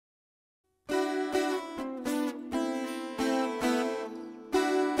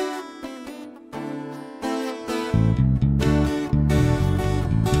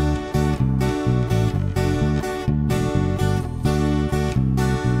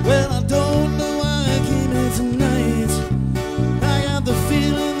Well, I don't know why I came here tonight. I got the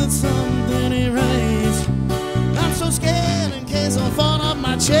feeling that something ain't right. I'm so scared in case I fall off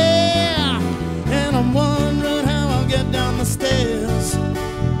my chair, and I'm wondering how I'll get down the stairs.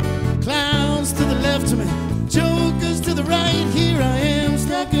 Clowns to the left of me, jokers to the right. Here I am,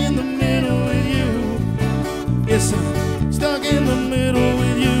 stuck in the middle with you. Yes, I'm stuck in the middle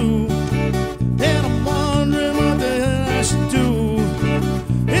with you. And I'm wondering what the hell I should do.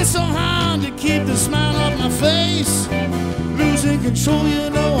 It's so hard to keep the smile off my face. Losing control, you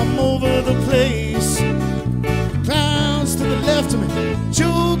know I'm over the place. Clowns to the left of me,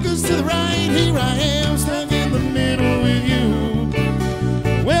 jokers to the right. Here I am, stuck in the middle with you.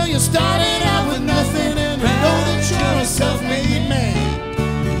 Well, you started out with nothing, and I know that you're a self-made man.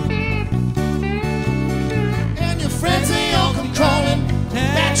 And your friends, they all come crawling,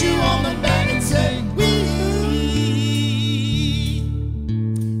 pat you on the back and say, we,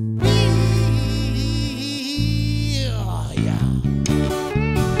 oh, yeah.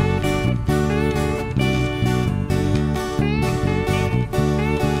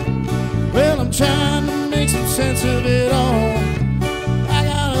 Well, I'm trying to make some sense of it all. I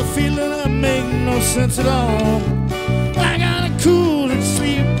got a feeling that make no sense at all. I gotta cool and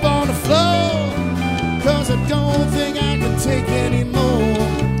sleep on the floor, 'cause I don't think I can take any more.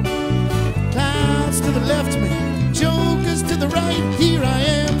 Clowns to the left of me, jokers to the right. Here I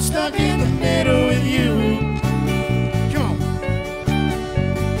am, stuck in the middle with you. Come on.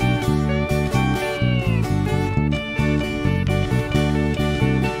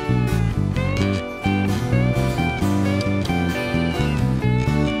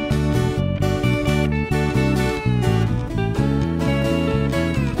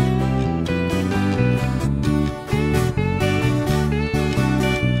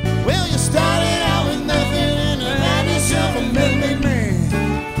 Well, you started out with nothing, and you had yourself a man.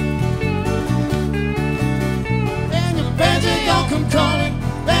 And your friends, they all come calling,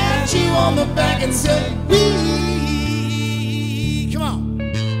 pat you on the back and say, we, come on.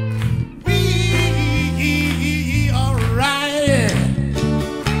 We, all right, yeah.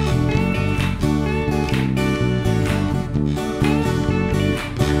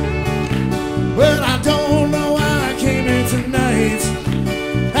 Well, I don't know why I came here tonight.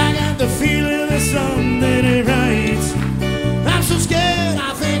 I got the feeling that something ain't right. I'm so scared,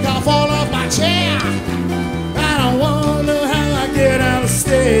 I think I'll fall off my chair. I don't wonder how I get down the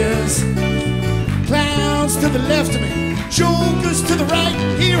stairs. Clowns to the left of me, jokers to the right.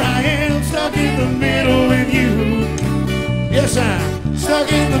 Here I am, stuck in the middle with you. Yes, I'm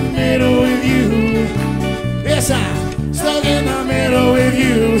stuck in the middle with you. Yes, I'm stuck in the middle with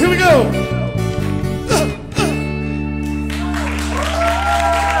you. Here we go.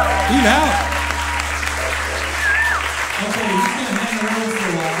 Leave out. Okay, he's gonna hang around for a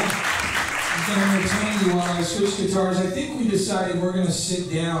while. He's gonna entertain you while I switch guitars. I think we decided we're gonna sit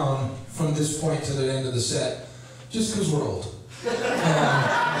down from this point to the end of the set, just because we're old.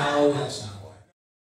 No, that's not.